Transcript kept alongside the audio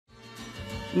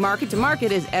Market to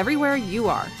Market is everywhere you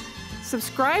are.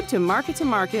 Subscribe to Market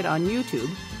on YouTube,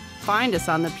 find us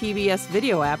on the PBS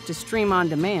video app to stream on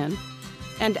demand,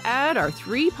 and add our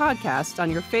 3 podcasts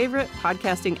on your favorite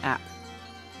podcasting app.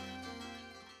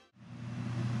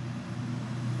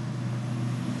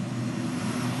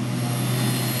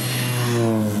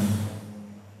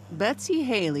 Betsy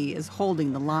Haley is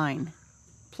holding the line.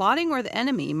 Plotting where the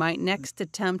enemy might next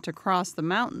attempt to cross the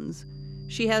mountains,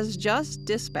 she has just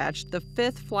dispatched the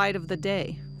 5th flight of the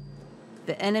day.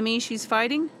 The enemy she's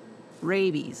fighting?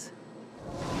 Rabies.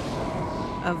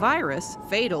 A virus,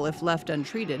 fatal if left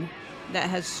untreated, that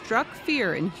has struck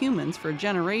fear in humans for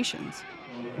generations.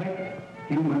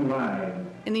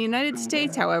 In the United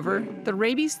States, however, the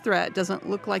rabies threat doesn't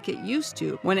look like it used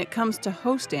to when it comes to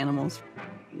host animals.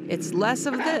 It's less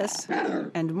of this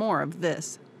and more of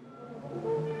this.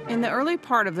 In the early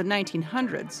part of the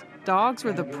 1900s, dogs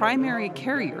were the primary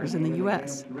carriers in the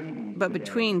U.S. But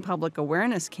between public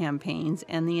awareness campaigns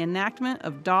and the enactment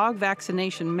of dog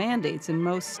vaccination mandates in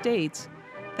most states,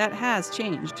 that has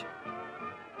changed.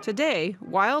 Today,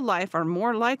 wildlife are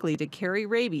more likely to carry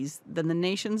rabies than the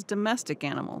nation's domestic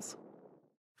animals.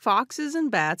 Foxes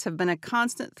and bats have been a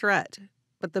constant threat,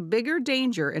 but the bigger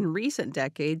danger in recent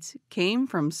decades came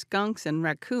from skunks and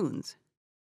raccoons.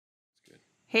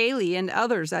 Haley and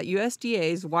others at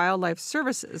USDA's Wildlife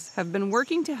Services have been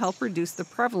working to help reduce the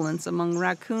prevalence among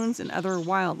raccoons and other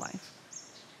wildlife.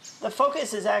 The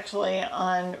focus is actually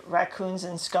on raccoons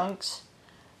and skunks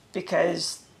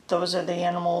because those are the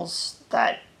animals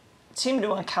that seem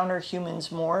to encounter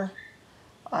humans more,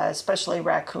 especially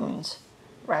raccoons.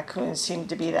 Raccoons seem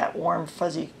to be that warm,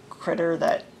 fuzzy critter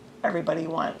that everybody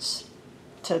wants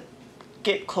to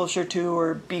get closer to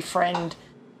or befriend.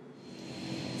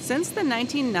 Since the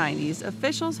 1990s,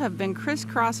 officials have been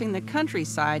crisscrossing the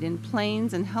countryside in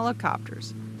planes and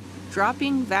helicopters,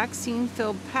 dropping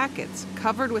vaccine-filled packets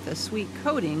covered with a sweet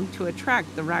coating to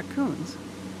attract the raccoons.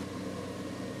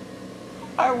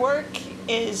 Our work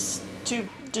is to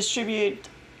distribute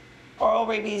oral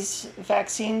rabies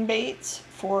vaccine baits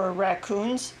for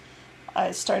raccoons,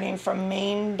 starting from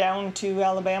Maine down to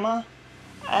Alabama.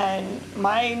 And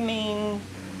my main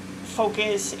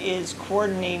focus is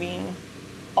coordinating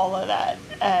all of that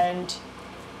and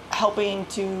helping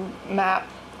to map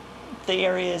the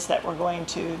areas that we're going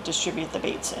to distribute the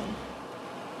baits in.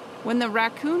 When the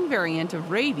raccoon variant of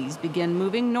rabies began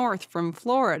moving north from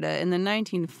Florida in the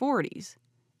 1940s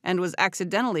and was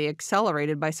accidentally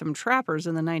accelerated by some trappers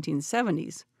in the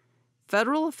 1970s,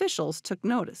 federal officials took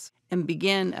notice and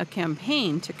began a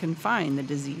campaign to confine the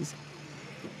disease.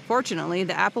 Fortunately,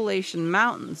 the Appalachian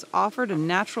Mountains offered a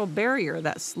natural barrier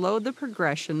that slowed the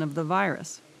progression of the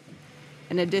virus.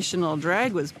 An additional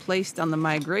drag was placed on the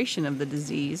migration of the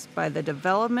disease by the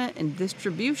development and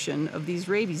distribution of these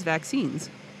rabies vaccines.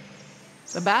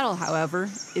 The battle, however,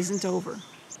 isn't over.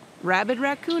 Rabid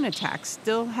raccoon attacks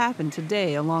still happen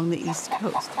today along the East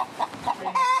Coast.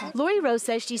 Lori Rose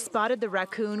says she spotted the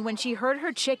raccoon when she heard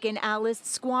her chicken Alice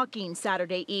squawking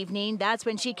Saturday evening. That's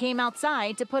when she came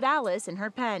outside to put Alice in her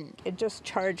pen. It just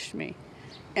charged me,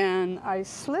 and I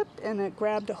slipped and it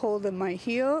grabbed a hold of my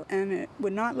heel and it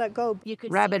would not let go.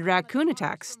 Rabid raccoon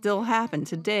attacks still happen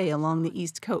today along the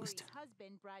East Coast.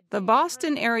 The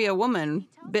Boston area woman,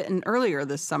 bitten earlier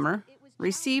this summer,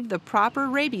 received the proper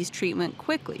rabies treatment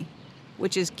quickly,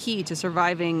 which is key to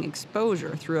surviving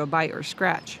exposure through a bite or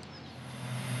scratch.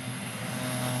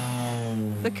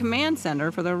 The command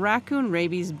center for the raccoon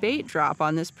rabies bait drop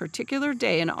on this particular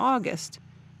day in August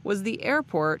was the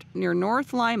airport near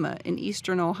North Lima in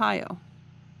eastern Ohio.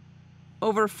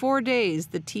 Over 4 days,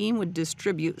 the team would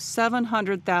distribute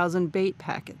 700,000 bait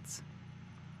packets.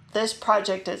 This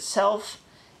project itself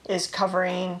is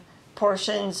covering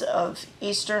portions of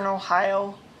eastern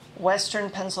Ohio, western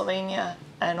Pennsylvania,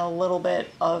 and a little bit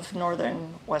of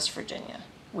northern West Virginia.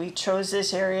 We chose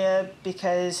this area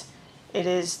because it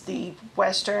is the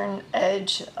western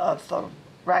edge of the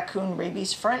raccoon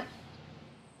rabies front.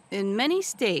 In many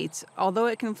states, although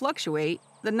it can fluctuate,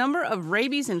 the number of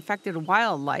rabies-infected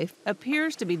wildlife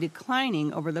appears to be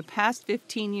declining over the past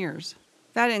 15 years.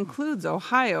 That includes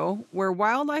Ohio, where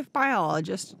wildlife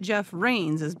biologist Jeff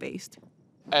Rains is based.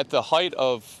 At the height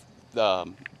of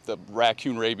the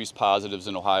raccoon rabies positives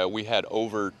in Ohio, we had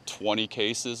over 20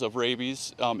 cases of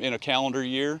rabies in a calendar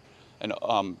year. And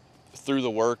through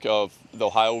the work of the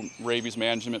Ohio Rabies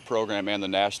Management Program and the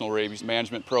National Rabies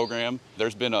Management Program,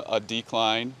 there's been a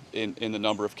decline in the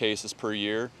number of cases per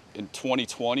year. In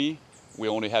 2020, we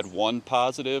only had 1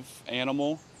 positive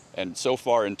animal, and so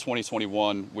far in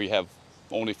 2021, we have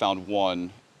only found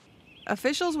 1.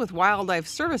 officials with Wildlife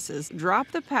Services drop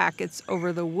the packets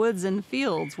over the woods and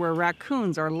fields where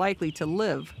raccoons are likely to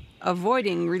live,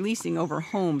 avoiding releasing over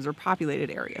homes or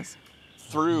populated areas.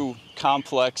 Through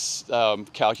complex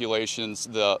calculations,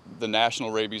 the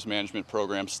National Rabies Management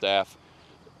Program staff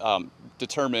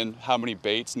determine how many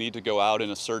baits need to go out in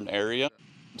a certain area.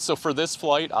 So for this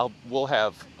flight, we'll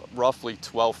have roughly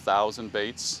 12,000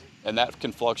 baits, and that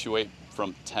can fluctuate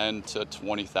from 10 to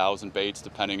 20,000 baits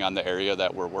depending on the area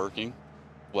that we're working.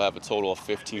 We'll have a total of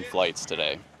 15 flights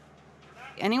today.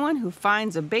 Anyone who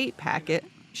finds a bait packet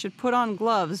should put on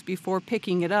gloves before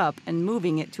picking it up and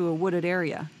moving it to a wooded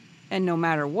area. And no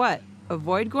matter what,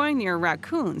 avoid going near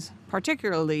raccoons,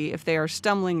 particularly if they are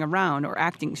stumbling around or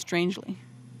acting strangely.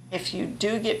 If you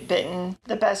do get bitten,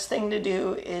 the best thing to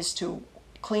do is to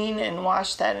clean and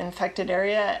wash that infected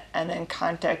area and then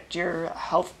contact your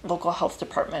local health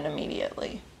department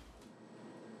immediately.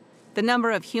 The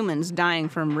number of humans dying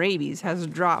from rabies has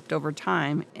dropped over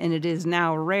time, and it is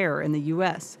now rare in the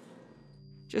U.S.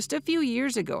 Just a few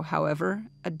years ago, however,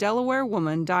 a Delaware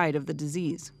woman died of the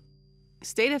disease.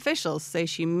 State officials say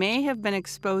she may have been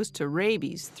exposed to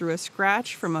rabies through a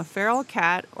scratch from a feral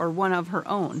cat or one of her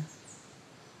own.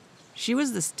 She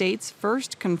was the state's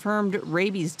first confirmed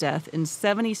rabies death in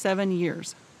 77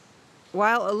 years.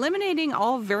 While eliminating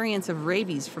all variants of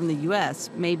rabies from the U.S.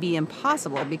 may be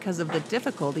impossible because of the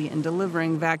difficulty in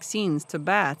delivering vaccines to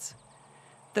bats,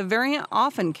 the variant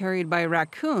often carried by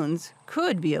raccoons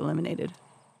could be eliminated.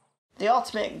 The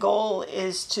ultimate goal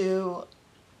is to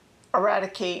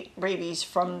eradicate rabies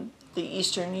from the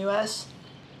eastern U.S.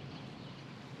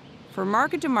 For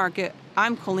Market to Market,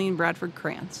 I'm Colleen Bradford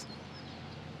Krantz.